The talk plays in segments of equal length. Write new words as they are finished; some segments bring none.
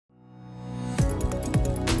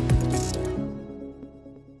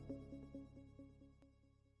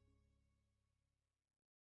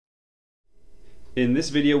In this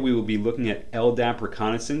video, we will be looking at LDAP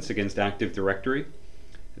reconnaissance against Active Directory.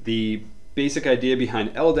 The basic idea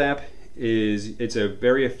behind LDAP is it's a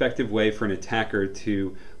very effective way for an attacker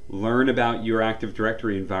to learn about your Active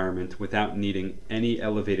Directory environment without needing any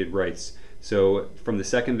elevated rights. So from the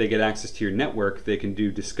second they get access to your network, they can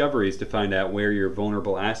do discoveries to find out where your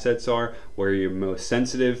vulnerable assets are, where your most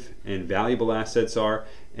sensitive and valuable assets are,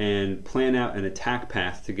 and plan out an attack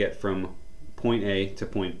path to get from point A to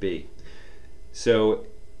point B. So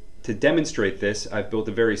to demonstrate this, I've built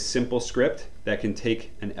a very simple script that can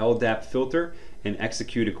take an LDAP filter and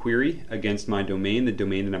execute a query against my domain, the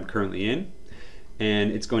domain that I'm currently in,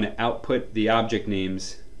 and it's going to output the object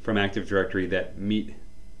names from Active Directory that meet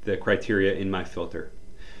the criteria in my filter.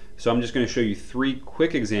 So I'm just going to show you 3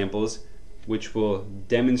 quick examples which will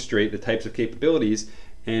demonstrate the types of capabilities,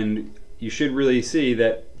 and you should really see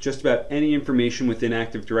that just about any information within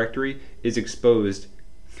Active Directory is exposed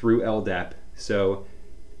through LDAP. So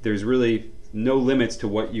there's really no limits to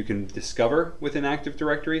what you can discover within Active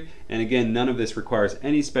Directory, and again, none of this requires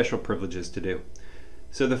any special privileges to do.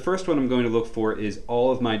 So the first one I'm going to look for is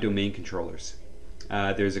all of my domain controllers.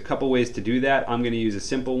 There's a couple ways to do that. I'm going to use a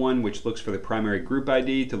simple one which looks for the primary group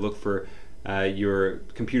ID to look for your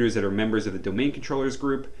computers that are members of the domain controllers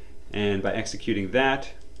group, and by executing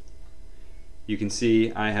that, you can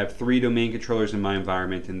see I have 3 domain controllers in my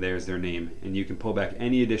environment, and there's their name, and you can pull back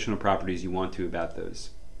any additional properties you want to about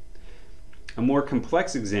those. A more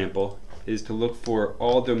complex example is to look for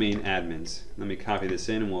all domain admins. Let me copy this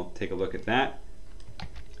in and we'll take a look at that.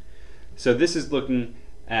 So this is looking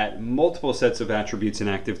at multiple sets of attributes in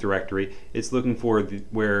Active Directory. It's looking for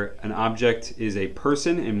where an object is a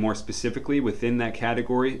person, and more specifically within that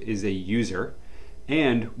category is a user,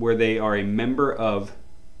 and where they are a member of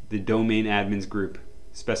the domain admins group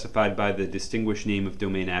specified by the distinguished name of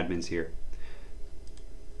domain admins here.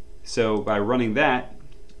 So by running that,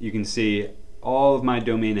 you can see all of my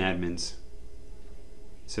domain admins.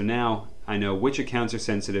 So now I know which accounts are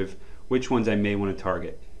sensitive, which ones I may want to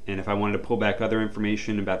target. And if I wanted to pull back other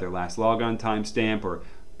information about their last logon timestamp or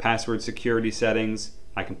password security settings,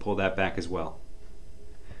 I can pull that back as well.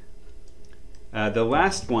 The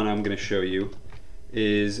last one I'm going to show you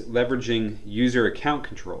is leveraging user account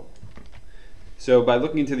control. So by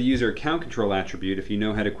looking into the user account control attribute, if you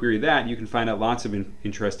know how to query that, you can find out lots of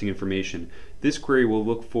interesting information. This query will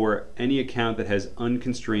look for any account that has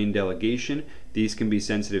unconstrained delegation. These can be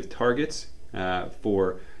sensitive targets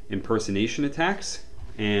for impersonation attacks,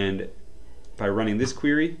 and by running this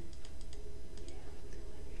query,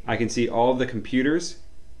 I can see all of the computers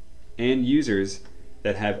and users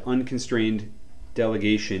that have unconstrained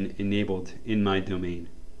delegation enabled in my domain.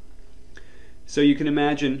 So you can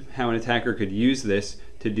imagine how an attacker could use this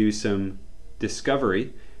to do some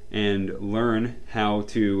discovery and learn how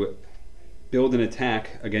to build an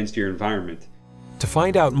attack against your environment. To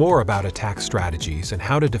find out more about attack strategies and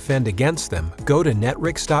how to defend against them, go to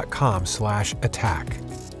netrix.com/attack.